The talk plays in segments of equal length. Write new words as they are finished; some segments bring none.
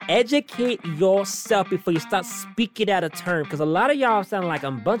educate yourself before you start speaking out of turn. Because a lot of y'all sound like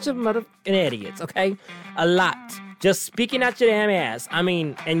a bunch of motherfucking idiots, okay? A lot. Just speaking out your damn ass. I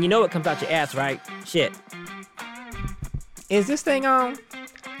mean, and you know what comes out your ass, right? Shit. Is this thing on?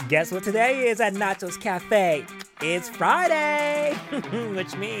 Guess what today is at Nacho's Cafe? It's Friday,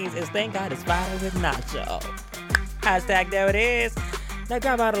 which means it's Thank God It's Friday with Nacho. Hashtag there it is. Now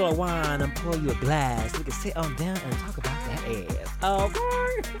grab out a little wine and pour you a glass. We can sit on down and talk about that ass.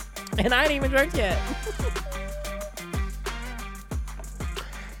 Okay. And I ain't even drunk yet.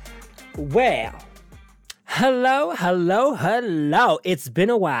 Well, hello. It's been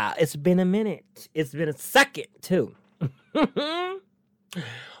a while. It's been a minute. It's been a second, too.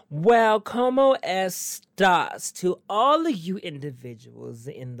 Well, como estas to all of you individuals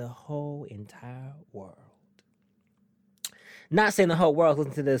in the whole entire world. Not saying the whole world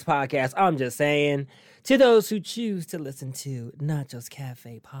listens to this podcast. I'm just saying to those who choose to listen to Nacho's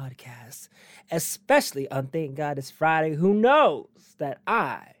Cafe podcast, especially on Thank God It's Friday, who knows that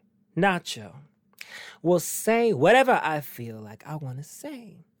I, Nacho, will say whatever I feel like I want to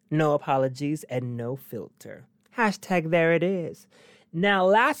say. No apologies and no filter. Hashtag there it is. Now,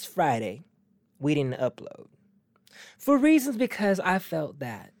 last Friday, we didn't upload. For reasons because I felt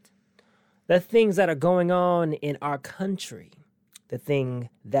that the things that are going on in our country, the thing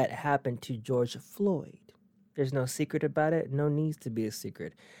that happened to George Floyd, there's no secret about it. No needs to be a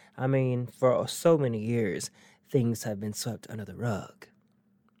secret. I mean, for so many years, things have been swept under the rug.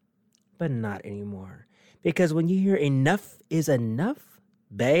 But not anymore. Because when you hear enough is enough,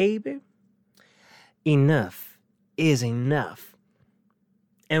 baby, enough is enough.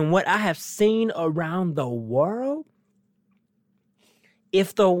 And what I have seen around the world,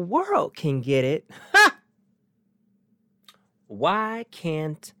 if the world can get it, why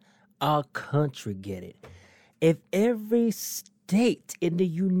can't our country get it? If every state in the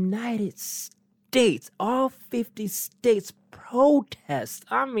United States, all 50 states protest,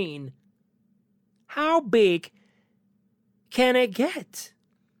 I mean, how big can it get?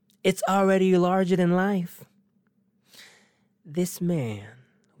 It's already larger than life. This man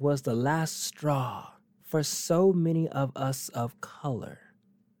was the last straw for so many of us of color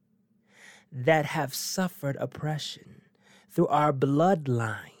that have suffered oppression through our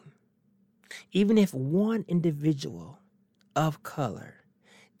bloodline. Even if one individual of color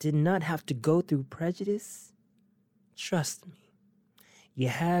did not have to go through prejudice, trust me, you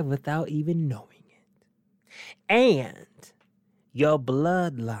have without even knowing it. And your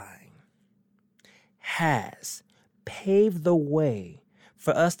bloodline has paved the way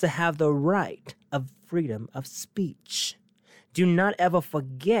for us to have the right of freedom of speech. Do not ever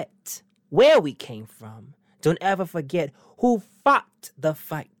forget where we came from. Don't ever forget who fought the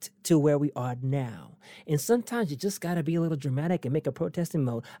fight to where we are now. And sometimes you just got to be a little dramatic and make a protesting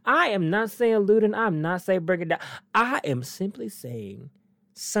mode. I am not saying looting. I'm not saying break it down. I am simply saying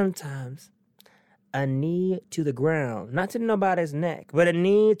sometimes a knee to the ground, not to nobody's neck, but a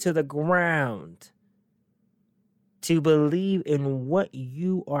knee to the ground to believe in what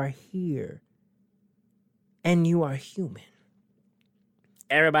you are here and you are human.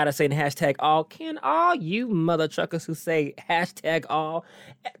 Everybody saying hashtag all. Can all you mother truckers who say hashtag all,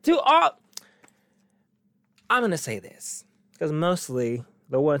 to all, I'm going to say this because mostly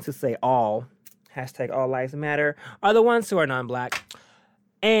the ones who say all, hashtag all lives matter, are the ones who are non-black.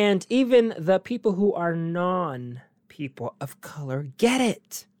 And even the people who are non-people of color get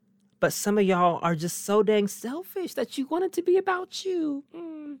it. But some of y'all are just so dang selfish that you want it to be about you.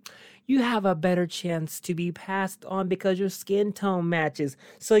 You have a better chance to be passed on because your skin tone matches.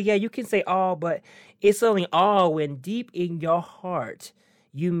 So yeah, you can say all, but it's only all when deep in your heart,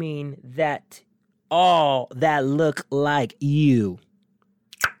 you mean that all that look like you.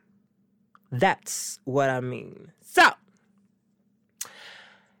 That's what I mean. So,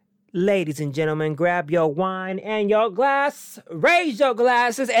 ladies and gentlemen, grab your wine and your glass, raise your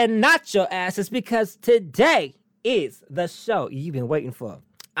glasses and not your asses because today is the show you've been waiting for.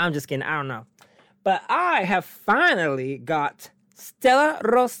 I'm just kidding, I don't know. But I have finally got Stella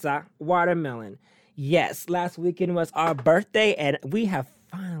Rosa watermelon. Yes, last weekend was our birthday and we have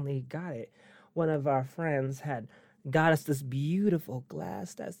finally got it. One of our friends had got us this beautiful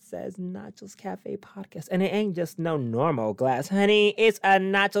glass that says Nacho's Cafe Podcast. And it ain't just no normal glass, honey. It's a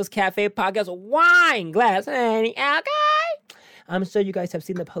Nacho's Cafe Podcast wine glass, honey. Okay? I'm sure you guys have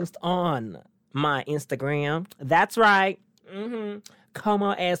seen the post on my Instagram. That's right.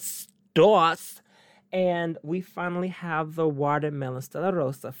 Como estos. And we finally have the watermelon Stella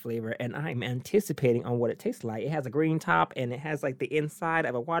Rosa flavor, and I'm anticipating on what it tastes like. It has a green top, and it has like the inside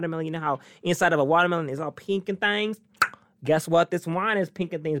of a watermelon. You know how inside of a watermelon is all pink and things? Guess what? This wine is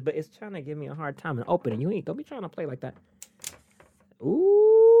pink and things, but it's trying to give me a hard time in opening. Don't be trying to play like that.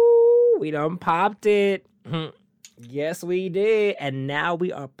 Ooh, we done popped it. Yes, we did. And now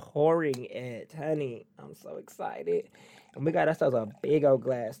we are pouring it, honey. I'm so excited. And we got ourselves a big old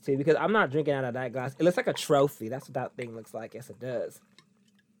glass, too, because I'm not drinking out of that glass. It looks like a trophy. That's what that thing looks like. Yes, it does.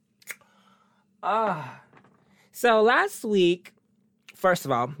 So last week, first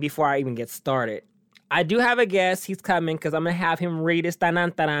of all, before I even get started, I do have a guest. He's coming because I'm going to have him read this, and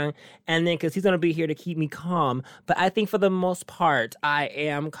then because he's going to be here to keep me calm. But I think for the most part, I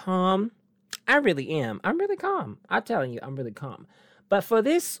am calm. I really am. I'm really calm. I'm telling you, I'm really calm. But for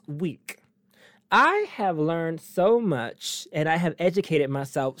this week, I have learned so much, and I have educated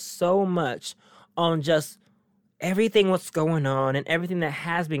myself so much on just everything what's going on and everything that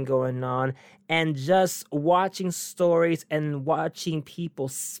has been going on, and just watching stories and watching people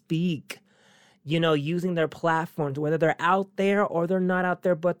speak, using their platforms, whether they're out there or they're not out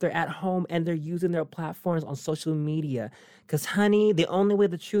there, but they're at home and they're using their platforms on social media. Because, honey, the only way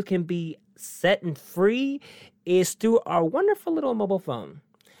the truth can be set and free is through our wonderful little mobile phone.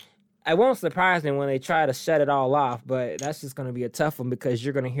 It won't surprise me when they try to shut it all off, but that's just going to be a tough one because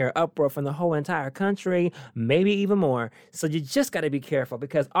you're going to hear uproar from the whole entire country, maybe even more. So you just got to be careful,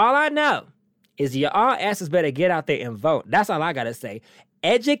 because all I know is your all asses better get out there and vote. That's all I got to say.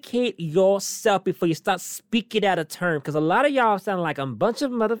 Educate yourself before you start speaking out of turn, because a lot of y'all sound like a bunch of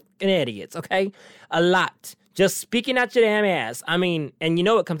motherfucking idiots, okay? A lot. Just speaking out your damn ass. I mean, and you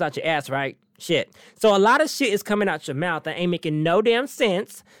know what comes out your ass, right? Shit. So a lot of shit is coming out your mouth that ain't making no damn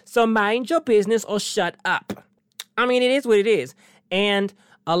sense. So mind your business or shut up. I mean, it is what it is. And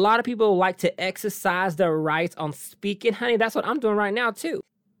a lot of people like to exercise their rights on speaking. Honey, that's what I'm doing right now, too.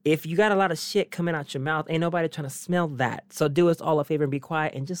 If you got a lot of shit coming out your mouth, ain't nobody trying to smell that. So do us all a favor and be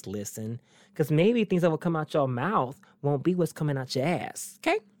quiet and just listen. Because maybe things that will come out your mouth won't be what's coming out your ass.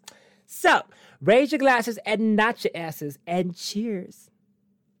 Okay? So, raise your glasses and not your asses. And cheers.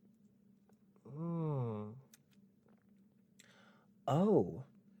 Oh. Oh,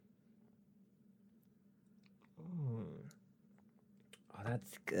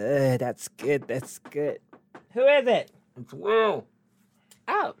 that's good. That's good. That's good. Who is it? It's Will.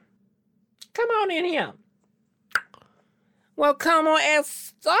 Oh. Come on in here. Well, come on and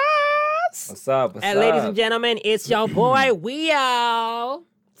start. What's up? What's And up? ladies and gentlemen, it's your boy, Will.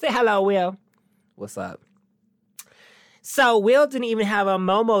 Say hello, Will. What's up? So Will didn't even have a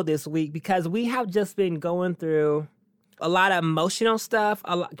Momo this week because we have just been going through a lot of emotional stuff.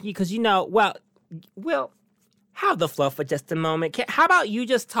 Because, Will, have the flow for just a moment. How about you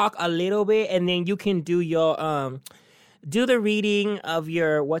just talk a little bit and then you can do your, do the reading of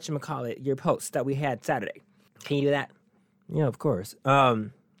your, your post that we had Saturday. Can you do that? Yeah, of course.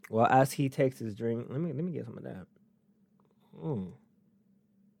 Well, as he takes his drink, let me get some of that.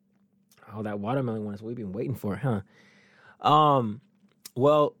 Oh, that watermelon one is what we've been waiting for, huh?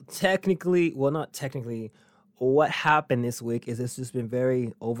 Well, not technically, what happened this week is it's just been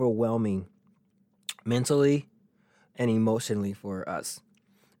very overwhelming mentally and emotionally for us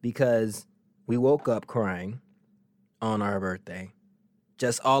because we woke up crying on our birthday.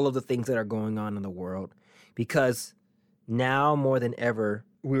 Just all of the things that are going on in the world, because now more than ever,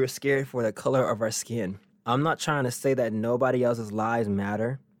 we were scared for the color of our skin. I'm not trying to say that nobody else's lives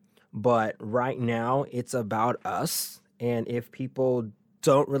matter, but right now it's about us. And if people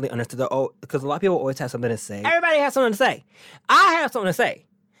don't really understand, because a lot of people always have something to say. Everybody has something to say. I have something to say.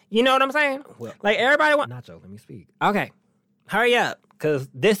 You know what I'm saying? Well, like everybody wants. Nacho, let me speak. Okay, hurry up, because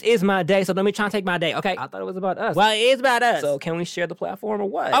this is my day. So let me try and take my day. Okay. I thought it was about us. Well, it is about us. So can we share the platform or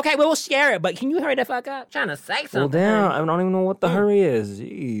what? Okay, well, we'll share it. But can you hurry the fuck up? I'm trying to say something. Well, damn, I don't even know what the hurry is.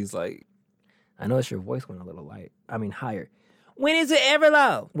 Jeez, like, I noticed your voice went a little higher. When is it ever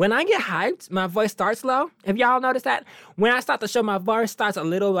low? When I get hyped, my voice starts low. Have y'all noticed that? When I start the show, my voice starts a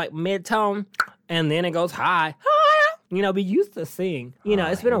little like mid-tone, and then it goes high. We used to sing.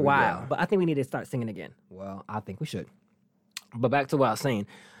 It's been a while, but I think we need to start singing again. Well, I think we should. But back to what I was saying.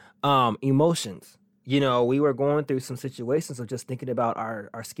 Emotions. We were going through some situations of just thinking about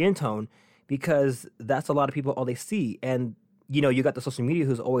our skin tone, because that's a lot of people all they see. And you got the social media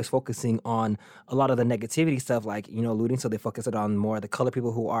who's always focusing on a lot of the negativity stuff, like, looting. So they focus it on more the color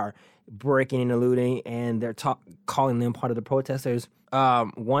people who are breaking and looting, and they're calling them part of the protesters.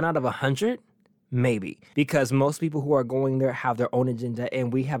 1 out of 100, maybe, because most people who are going there have their own agenda,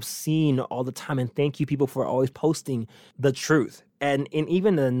 and we have seen all the time. And thank you, people, for always posting the truth. And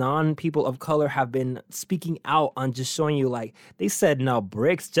even the non-people of color have been speaking out on just showing you, like, they said no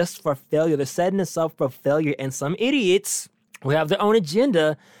bricks just for failure. They're setting us up for failure, and some idiots who have their own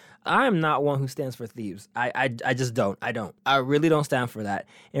agenda I am not one who stands for thieves. I just don't. I don't. I really don't stand for that.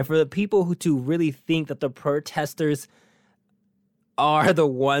 And for the people who to really think that the protesters are the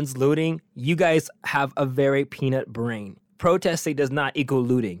ones looting, you guys have a very peanut brain. Protesting does not equal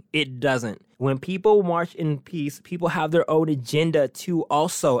looting. It doesn't. When people march in peace, people have their own agenda too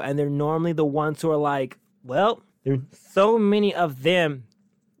also, and they're normally the ones who are like, well, there's so many of them,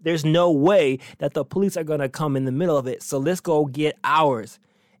 there's no way that the police are going to come in the middle of it, so let's go get ours.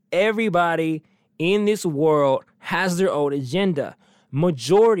 Everybody in this world has their own agenda.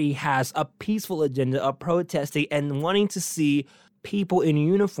 Majority has a peaceful agenda of protesting and wanting to see people in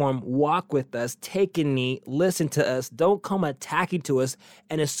uniform walk with us, take a knee, listen to us, don't come attacking to us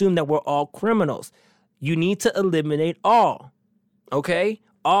and assume that we're all criminals. You need to eliminate all, okay?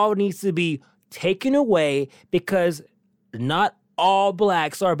 All needs to be taken away because not all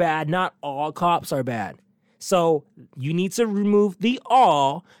blacks are bad, not all cops are bad. So you need to remove the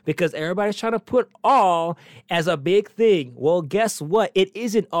all because everybody's trying to put all as a big thing. Well, guess what? It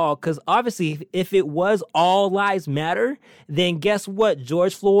isn't all because obviously if it was all lives matter, then guess what?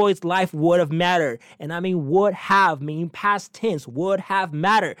 George Floyd's life would have mattered. And I mean would have, meaning past tense, would have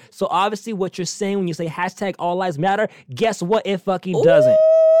mattered. So obviously what you're saying when you say hashtag all lives matter, guess what? It fucking doesn't.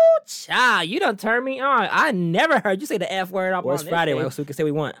 Child, you done turned me on. I never heard you say the F word up on this Friday, right? So we can say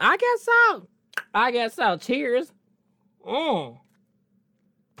we want. I guess so. Cheers.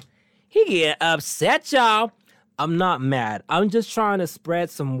 He get upset, y'all. I'm not mad. I'm just trying to spread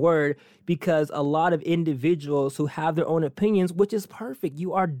some word because a lot of individuals who have their own opinions, which is perfect.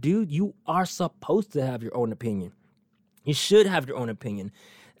 You are supposed to have your own opinion. You should have your own opinion.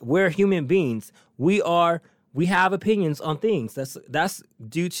 We're human beings. We have opinions on things. That's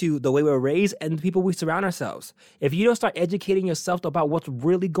due to the way we're raised and the people we surround ourselves. If you don't start educating yourself about what's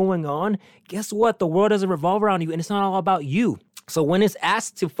really going on, guess what? The world doesn't revolve around you and it's not all about you. So when it's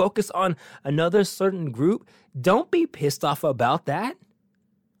asked to focus on another certain group, don't be pissed off about that.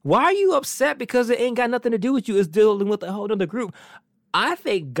 Why are you upset because it ain't got nothing to do with you? It's dealing with a whole other group. I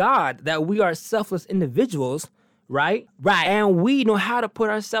thank God that we are selfless individuals, right? And we know how to put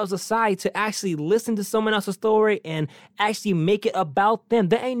ourselves aside to actually listen to someone else's story and actually make it about them.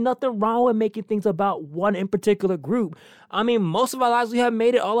 There ain't nothing wrong with making things about one in particular group. I mean, most of our lives we have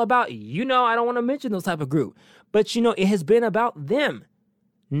made it all about, I don't want to mention those type of group, but it has been about them.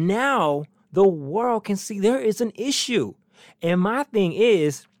 Now the world can see there is an issue. And my thing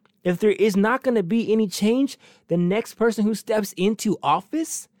is, if there is not going to be any change, the next person who steps into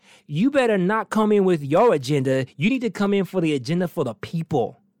office, you better not come in with your agenda. You need to come in for the agenda for the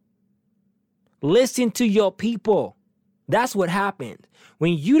people. Listen to your people. That's what happened.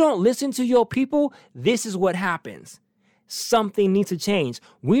 When you don't listen to your people, this is what happens. Something needs to change.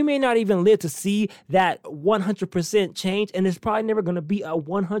 We may not even live to see that 100% change, and it's probably never going to be a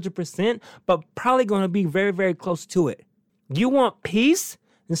 100%, but probably going to be very, very close to it. You want peace?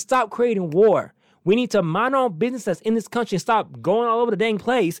 Then stop creating war. We need to mind our own business that's in this country and stop going all over the dang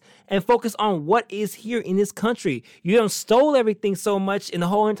place and focus on what is here in this country. You done stole everything so much in the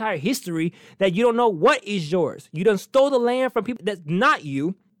whole entire history that you don't know what is yours. You done stole the land from people that's not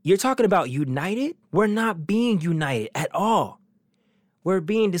you. You're talking about united? We're not being united at all. We're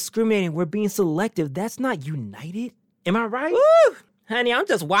being discriminating. We're being selective. That's not united. Am I right? Woo! Honey, I'm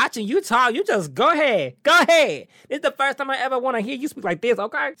just watching you talk. You just go ahead. Go ahead. This is the first time I ever want to hear you speak like this,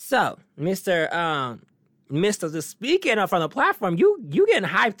 okay? So, Mr. Just speaking up from the platform, you getting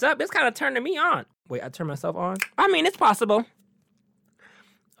hyped up. It's kind of turning me on. Wait, I turned myself on? I mean, it's possible.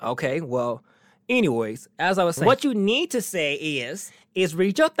 Okay, well, anyways, as I was saying, what you need to say is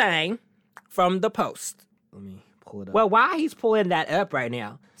read your thing from the post. Let me pull it up. Well, while he's pulling that up right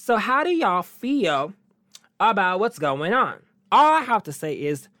now, so how do y'all feel about what's going on? All I have to say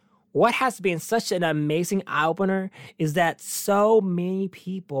is what has been such an amazing eye-opener is that so many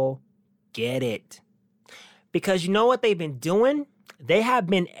people get it. Because you know what they've been doing? They have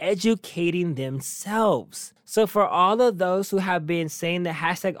been educating themselves. So for all of those who have been saying the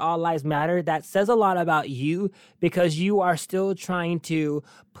hashtag all lives matter, that says a lot about you because you are still trying to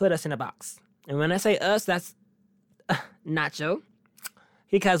put us in a box. And when I say us, that's Nacho.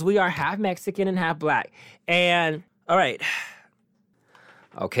 Because we are half Mexican and half black. And all right.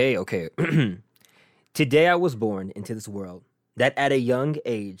 Okay. Today I was born into this world that at a young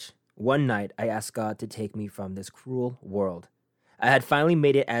age, one night I asked God to take me from this cruel world. I had finally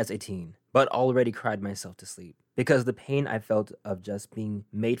made it as a teen, but already cried myself to sleep because the pain I felt of just being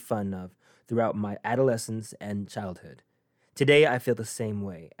made fun of throughout my adolescence and childhood. Today I feel the same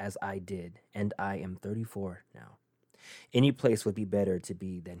way as I did, and I am 34 now. Any place would be better to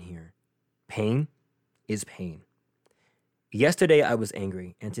be than here. Pain is pain. Yesterday I was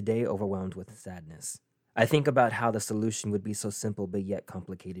angry, and today overwhelmed with sadness. I think about how the solution would be so simple but yet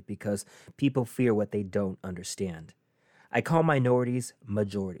complicated because people fear what they don't understand. I call minorities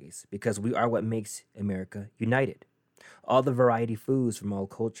majorities because we are what makes America united. All the variety foods from all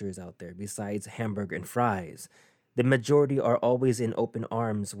cultures out there, besides hamburger and fries. The majority are always in open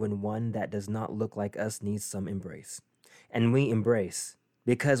arms when one that does not look like us needs some embrace. And we embrace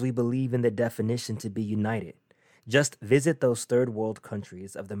because we believe in the definition to be united. Just visit those third world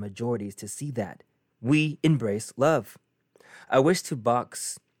countries of the majorities to see that. We embrace love. I wish to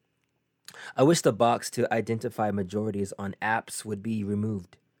box I wish the box to identify majorities on apps would be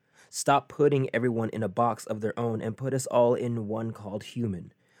removed. Stop putting everyone in a box of their own and put us all in one called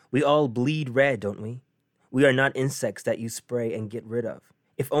human. We all bleed red, don't we? We are not insects that you spray and get rid of.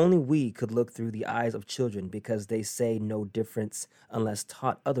 If only we could look through the eyes of children because they say no difference unless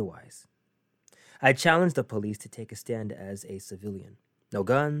taught otherwise. I challenge the police to take a stand as a civilian. No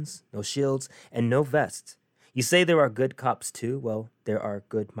guns, no shields, and no vests. You say there are good cops too? Well, there are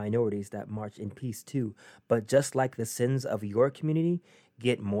good minorities that march in peace too. But just like the sins of your community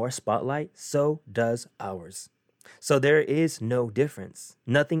get more spotlight, so does ours. So there is no difference.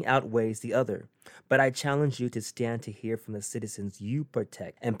 Nothing outweighs the other. But I challenge you to stand to hear from the citizens you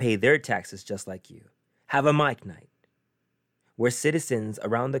protect and pay their taxes just like you. Have a mic night where citizens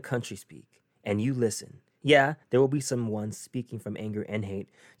around the country speak and you listen. Yeah, there will be some ones speaking from anger and hate,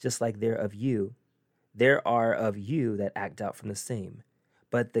 just like there are of you that act out from the same.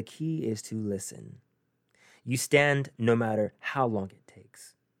 But the key is to listen. You stand no matter how long it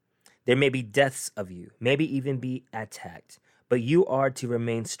takes. There may be deaths of you, maybe even be attacked, but you are to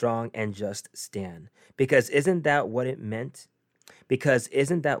remain strong and just stand. Because isn't that what it meant? Because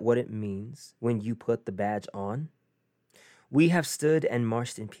isn't that what it means when you put the badge on? We have stood and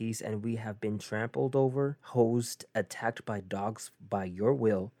marched in peace, and we have been trampled over, hosed, attacked by dogs by your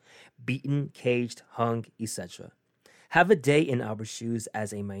will, beaten, caged, hung, etc. Have a day in our shoes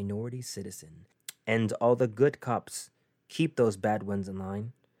as a minority citizen, and all the good cops keep those bad ones in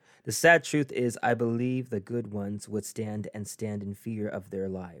line. The sad truth is, I believe the good ones would stand and stand in fear of their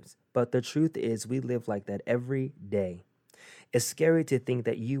lives. But the truth is, we live like that every day. It's scary to think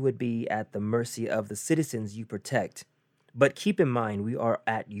that you would be at the mercy of the citizens you protect. But keep in mind, we are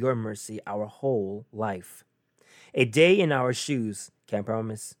at your mercy our whole life. A day in our shoes, can't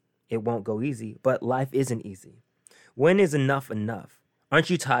promise it won't go easy, but life isn't easy. When is enough enough? Aren't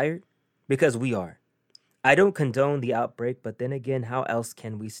you tired? Because we are. I don't condone the outbreak, but then again, how else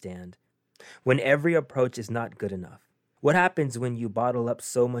can we stand? When every approach is not good enough. What happens when you bottle up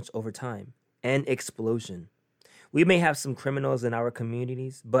so much over time? An explosion. We may have some criminals in our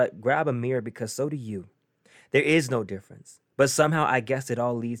communities, but grab a mirror because so do you. There is no difference. But somehow I guess it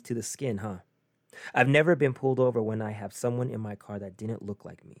all leads to the skin, huh? I've never been pulled over when I have someone in my car that didn't look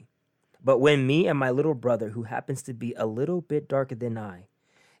like me. But when me and my little brother, who happens to be a little bit darker than I,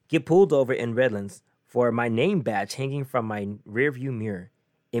 get pulled over in Redlands for my name badge hanging from my rearview mirror,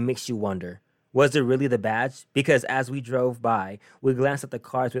 it makes you wonder, was it really the badge? Because as we drove by, we glanced at the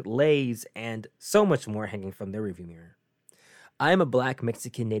cars with Lay's and so much more hanging from their rearview mirror. I am a Black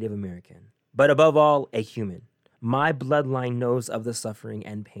Mexican Native American, but above all, a human. My bloodline knows of the suffering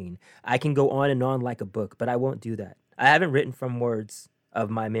and pain. I can go on and on like a book, but I won't do that. I haven't written from words of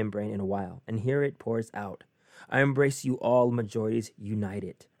my membrane in a while, and here it pours out. I embrace you all majorities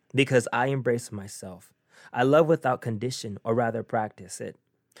united, because I embrace myself. I love without condition, or rather practice it.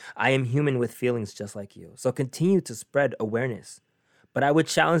 I am human with feelings just like you, so continue to spread awareness. But I would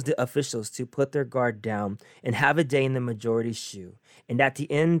challenge the officials to put their guard down and have a day in the majority's shoe, and at the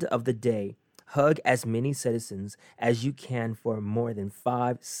end of the day, hug as many citizens as you can for more than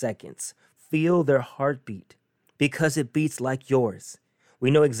 5 seconds. Feel their heartbeat, because it beats like yours.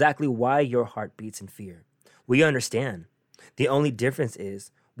 We know exactly why your heart beats in fear. We understand. The only difference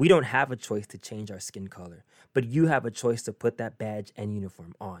is we don't have a choice to change our skin color, but you have a choice to put that badge and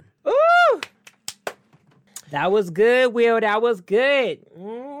uniform on. Ooh! That was good, Will. That was good.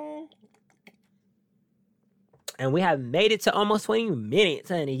 And we have made it to almost 20 minutes,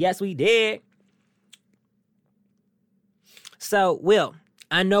 honey. Yes, we did. So, Will,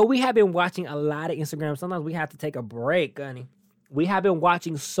 I know we have been watching a lot of Instagram. Sometimes we have to take a break, honey. We have been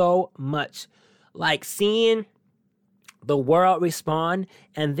watching so much. Like seeing the world respond.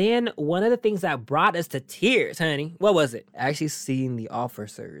 And then one of the things that brought us to tears, honey, what was it? Actually seeing the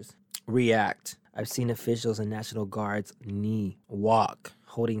officers react. I've seen officials and National Guards knee, walk,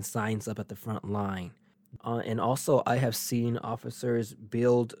 holding signs up at the front line. And also I have seen officers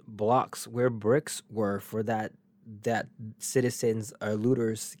build blocks where bricks were for that citizens or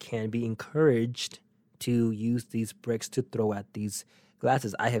looters can be encouraged to use these bricks to throw at these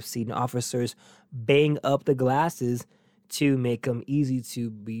glasses. I have seen officers bang up the glasses to make them easy to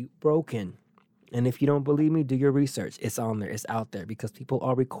be broken. And if you don't believe me, do your research. It's on there. It's out there because people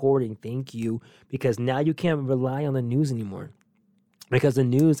are recording. Thank you. Because now you can't rely on the news anymore. Because the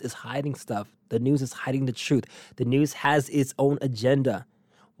news is hiding stuff. The news is hiding the truth. The news has its own agenda.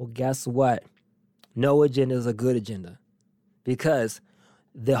 Well, guess what? No agenda is a good agenda. Because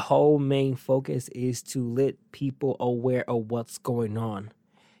the whole main focus is to let people aware of what's going on.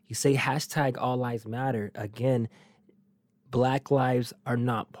 You say hashtag all lives matter. Again, Black lives are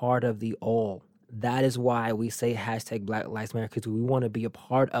not part of the all. That is why we say hashtag Black Lives Matter, because we want to be a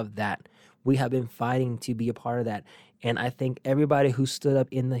part of that. We have been fighting to be a part of that. And I thank everybody who stood up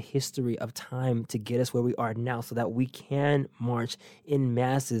in the history of time to get us where we are now so that we can march in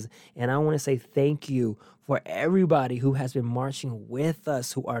masses. And I want to say thank you for everybody who has been marching with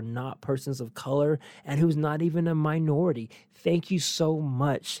us, who are not persons of color and who's not even a minority. Thank you so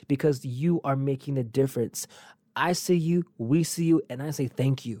much because you are making the difference. I see you, we see you, and I say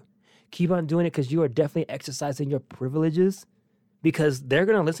thank you. Keep on doing it because you are definitely exercising your privileges because they're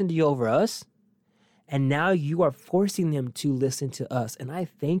going to listen to you over us. And now you are forcing them to listen to us. And I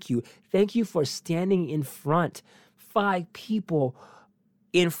thank you. Thank you for standing in front, 5 people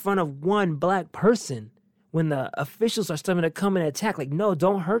in front of 1 Black person when the officials are starting to come and attack. Like, no,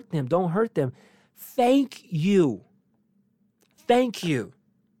 don't hurt them. Don't hurt them. Thank you. Thank you.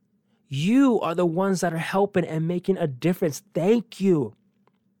 You are the ones that are helping and making a difference. Thank you.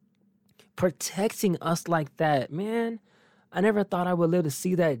 Protecting us like that, man. I never thought I would live to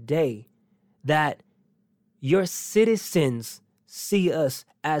see that day that your citizens see us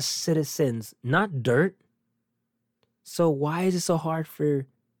as citizens, not dirt. So why is it so hard for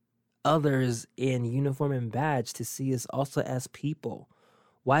others in uniform and badge to see us also as people?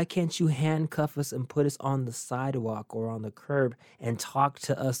 Why can't you handcuff us and put us on the sidewalk or on the curb and talk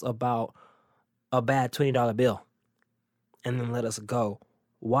to us about a bad $20 bill and then let us go?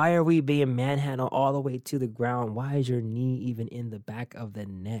 Why are we being manhandled all the way to the ground? Why is your knee even in the back of the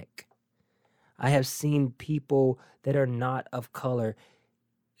neck? I have seen people that are not of color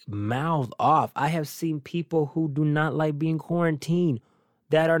mouthed off. I have seen people who do not like being quarantined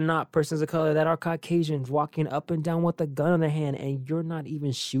that are not persons of color, that are Caucasians walking up and down with a gun in their hand, and you're not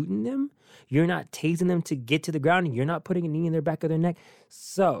even shooting them. You're not tasing them to get to the ground, and you're not putting a knee in their back of their neck.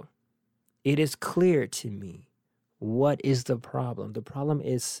 So it is clear to me what is the problem. The problem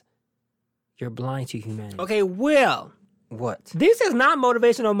is you're blind to humanity. Okay, Will. What? This is not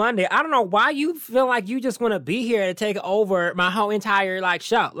Motivational Monday. I don't know why you feel like you just want to be here to take over my whole entire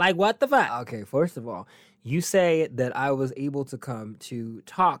show. Like, what the fuck? Okay, first of all, you say that I was able to come to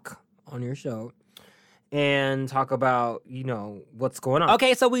talk on your show and talk about, what's going on.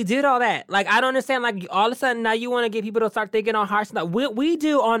 Okay, so we did all that. Like, I don't understand. Like, all of a sudden now you want to get people to start thinking on harsh stuff. What we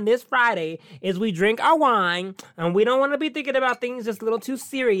do on this Friday is we drink our wine, and we don't want to be thinking about things just a little too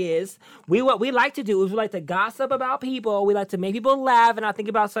serious. What we like to do is we like to gossip about people. We like to make people laugh and not think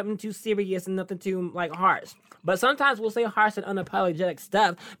about something too serious and nothing too, harsh. But sometimes we'll say harsh and unapologetic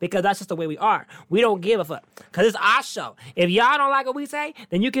stuff because that's just the way we are. We don't give a fuck because it's our show. If y'all don't like what we say,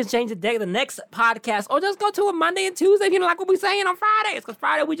 then you can change the next podcast or just go to a Monday and Tuesday if you don't like what we saying on Fridays. Because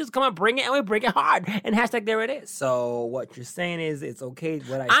Friday we just come and bring it and we bring it hard. And hashtag there it is. So what you're saying is it's okay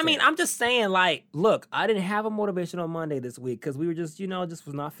what I mean, I'm just saying look, I didn't have a motivational Monday this week because we were just, just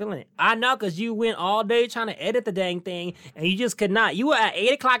was not feeling it. I know because you went all day trying to edit the dang thing and you just could not. You were at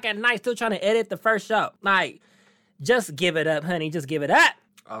 8 o'clock at night still trying to edit the first show. Just give it up, honey. Just give it up.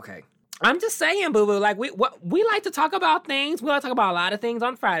 Okay. I'm just saying, boo-boo. We like to talk about things. We like to talk about a lot of things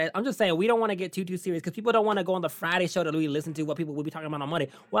on Fridays. I'm just saying we don't want to get too serious because people don't want to go on the Friday show that we listen to what people will be talking about on Monday.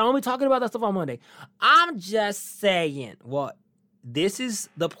 Well, I'm only talking about that stuff on Monday. I'm just saying. Well, this is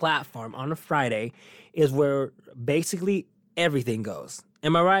the platform on a Friday is where basically everything goes.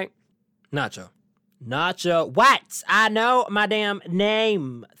 Am I right? Nacho. What? I know my damn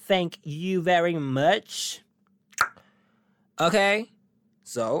name. Thank you very much. Okay,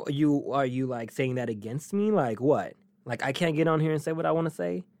 so are you saying that against me? What? I can't get on here and say what I want to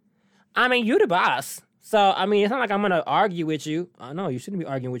say? I mean, you're the boss. So, I mean, it's not like I'm going to argue with you. No, you shouldn't be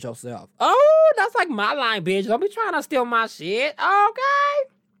arguing with yourself. Oh, that's my line, bitch. Don't be trying to steal my shit, okay?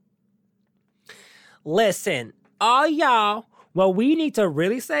 Listen, all y'all, what we need to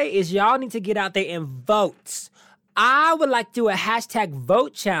really say is y'all need to get out there and vote. I would like to do a hashtag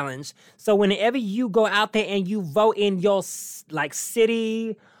vote challenge. So whenever you go out there and you vote in your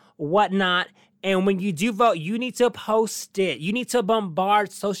city, whatnot, and when you do vote, you need to post it. You need to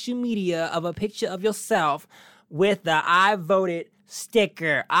bombard social media of a picture of yourself with the I voted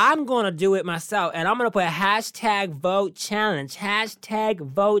sticker. I'm going to do it myself, and I'm going to put hashtag vote challenge. Hashtag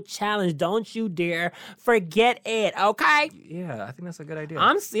vote challenge. Don't you dare forget it, okay? Yeah, I think that's a good idea.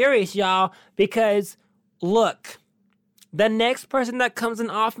 I'm serious, y'all, because look, the next person that comes in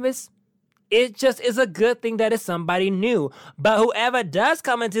office, it just is a good thing that it's somebody new. But whoever does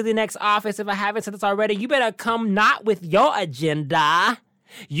come into the next office, if I haven't said this already, you better come not with your agenda.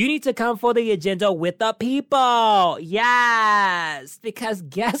 You need to come for the agenda with the people. Yes. Because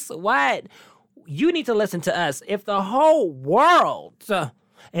guess what? You need to listen to us. If the whole world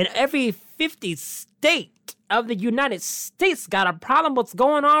and every 50 state of the United States got a problem with what's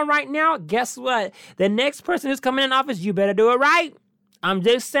going on right now, guess what? The next person who's coming in office, you better do it right. I'm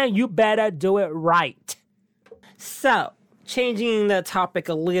just saying, you better do it right. So, changing the topic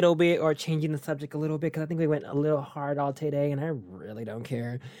a little bit, or changing the subject a little bit, because I think we went a little hard all today, and I really don't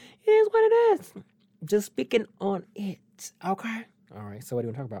care. It is what it is. Just speaking on it, okay? All right, so what do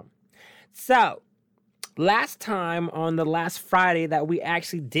you want to talk about? So, last time on the last Friday that we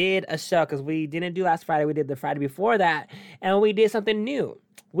actually did a show, because we didn't do last Friday, we did the Friday before that, and we did something new.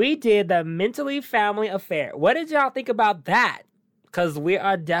 We did the Mentally Family Affair. What did y'all think about that? Because we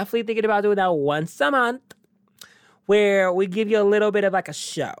are definitely thinking about doing that once a month, where we give you a little bit of like a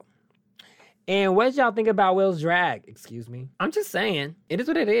show. And what did y'all think about Will's drag? Excuse me. I'm just saying, it is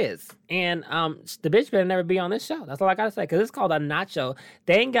what it is. And the bitch better never be on this show. That's all I gotta say, because it's called a Nacho.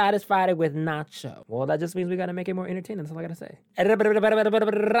 Thank God it's Friday with Nacho. Well, that just means we gotta make it more entertaining. That's all I gotta say.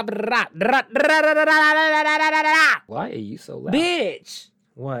 Why are you so loud? Bitch!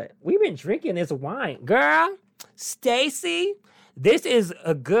 What? We've been drinking this wine. Girl, Stacy, this is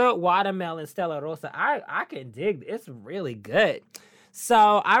a good watermelon Stella Rosa. I can dig it. It's really good. So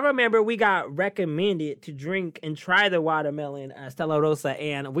I remember we got recommended to drink and try the watermelon Stella Rosa,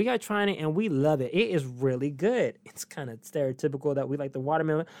 and we are trying it, and we love it. It is really good. It's kind of stereotypical that we like the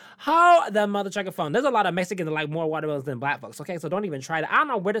watermelon. Hold the mother trucker phone. There's a lot of Mexicans that like more watermelons than black folks, okay? So don't even try that. I don't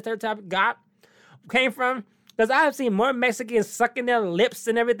know where the stereotype came from, because I have seen more Mexicans sucking their lips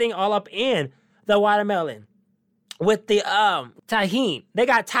and everything all up in the watermelon. With the tahini. They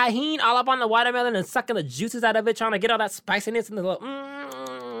got tahini all up on the watermelon and sucking the juices out of it, trying to get all that spiciness and the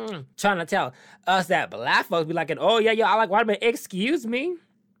little trying to tell us that black folks be like, oh yeah, I like watermelon. Excuse me?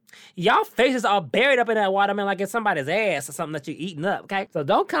 Y'all faces all buried up in that watermelon like it's somebody's ass or something that you're eating up, okay? So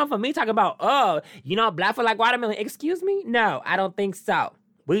don't come for me talking about, black folks like watermelon. Excuse me? No, I don't think so.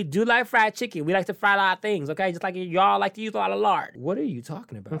 We do like fried chicken. We like to fry a lot of things, okay? Just like y'all like to use a lot of lard. What are you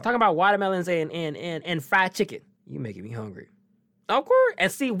talking about? I'm talking about watermelons and fried chicken. You making me hungry. Of course.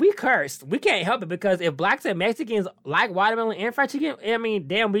 And see, we cursed. We can't help it, because if blacks and Mexicans like watermelon and fried chicken, I mean,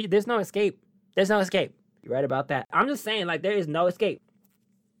 damn, there's no escape. There's no escape. You're right about that. I'm just saying, like, there is no escape.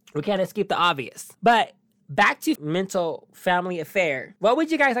 We can't escape the obvious. But back to Mental Family Affair. What would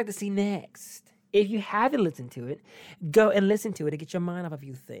you guys like to see next? If you haven't listened to it, go and listen to it to get your mind off a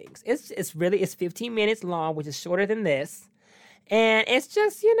few things. It's 15 minutes long, which is shorter than this. And it's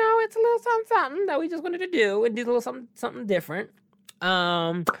just, it's a little something that we just wanted to do and do a little something different.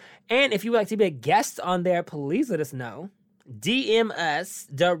 And if you would like to be a guest on there, please let us know. DM us,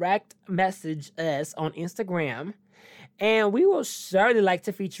 direct message us on Instagram, and we will surely like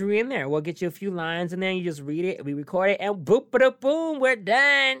to feature you in there. We'll get you a few lines in there, you just read it, we record it, and boom, we're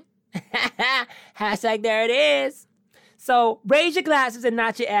done. Hashtag there it is. So raise your glasses and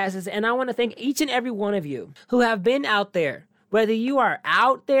not your asses, and I want to thank each and every one of you who have been out there. Whether you are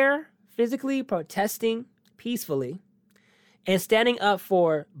out there physically protesting peacefully and standing up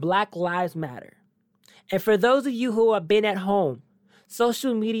for Black Lives Matter. And for those of you who have been at home,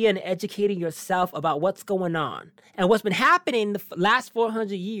 social media and educating yourself about what's going on and what's been happening the last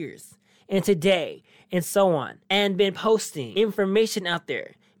 400 years and today and so on, and been posting information out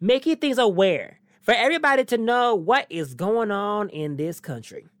there, making things aware for everybody to know what is going on in this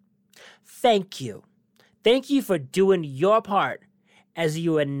country. Thank you. Thank you for doing your part as a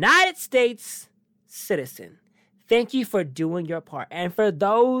United States citizen. Thank you for doing your part. And for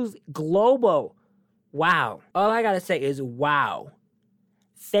those global, wow. All I gotta say is wow.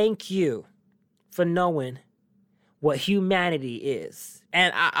 Thank you for knowing what humanity is.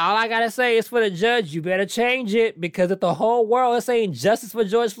 And all I gotta say is, for the judge, you better change it, because if the whole world is saying justice for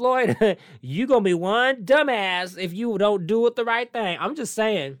George Floyd, you gonna be one dumbass if you don't do it the right thing. I'm just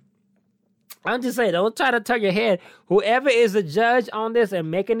saying, don't try to turn your head. Whoever is the judge on this and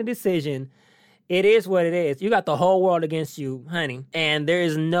making the decision, it is what it is. You got the whole world against you, honey. And there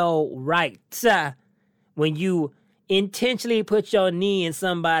is no right when you intentionally put your knee in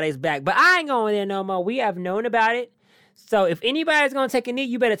somebody's back. But I ain't going there no more. We have known about it. So if anybody's going to take a knee,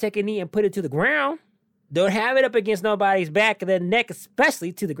 you better take a knee and put it to the ground. Don't have it up against nobody's back of their neck,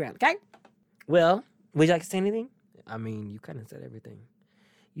 especially to the ground, okay? Well, would you like to say anything? I mean, you kind of said everything.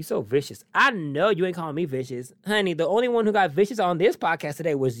 You so vicious. I know you ain't calling me vicious. Honey, the only one who got vicious on this podcast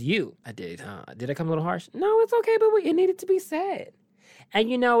today was you. I did, huh? Did I come a little harsh? No, it's okay, but it needed to be said. And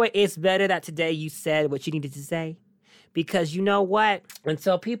you know what? It's better that today you said what you needed to say. Because you know what?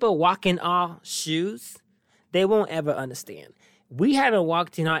 Until people walk in our shoes, they won't ever understand. We haven't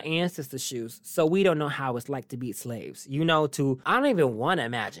walked in our ancestors' shoes, so we don't know how it's like to be slaves. I don't even want to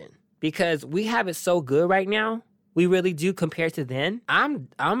imagine. Because we have it so good right now. We really do compared to then.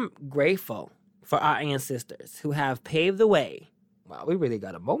 I'm grateful for our ancestors who have paved the way. Wow, we really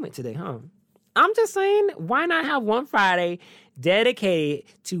got a moment today, huh? I'm just saying, why not have one Friday dedicated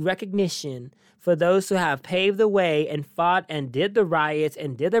to recognition for those who have paved the way and fought and did the riots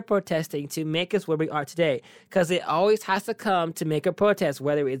and did the protesting to make us where we are today? Because it always has to come to make a protest,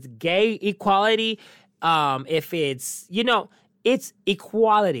 whether it's gay equality, if it's, it's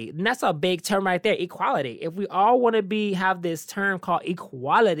equality. And that's a big term right there, equality. If we all want to have this term called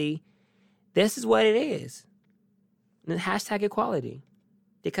equality, this is what it is. And hashtag equality.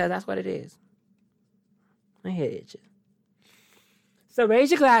 Because that's what it is. My head itches. So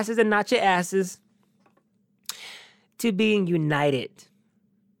raise your glasses and not your asses to being united.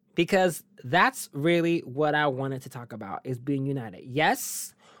 Because that's really what I wanted to talk about, is being united.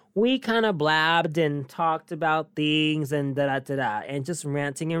 Yes, we kind of blabbed and talked about things and da-da-da-da and just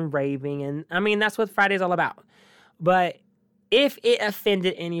ranting and raving. And I mean, that's what Friday's all about. But if it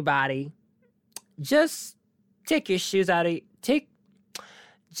offended anybody, just take your shoes out of...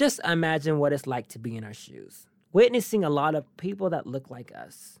 Just imagine what it's like to be in our shoes. Witnessing a lot of people that look like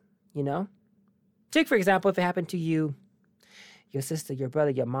us, Take, for example, if it happened to you, your sister, your brother,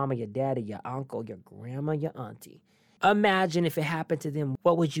 your mama, your daddy, your uncle, your grandma, your auntie. Imagine if it happened to them,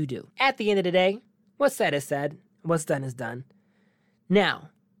 what would you do? At the end of the day, what's said is said. What's done is done.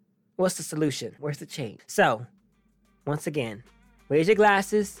 Now, what's the solution? Where's the change? So, once again, raise your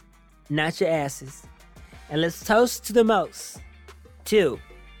glasses, not your asses, and let's toast to the most. To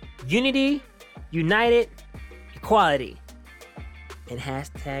unity, united, equality, and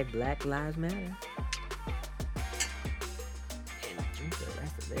hashtag Black Lives Matter. And drink the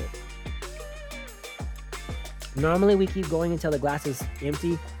rest of it. Normally we keep going until the glass is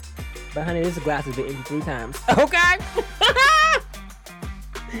empty, but honey, this glass has been empty 3 times. Okay?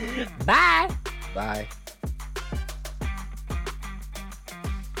 Bye. Bye.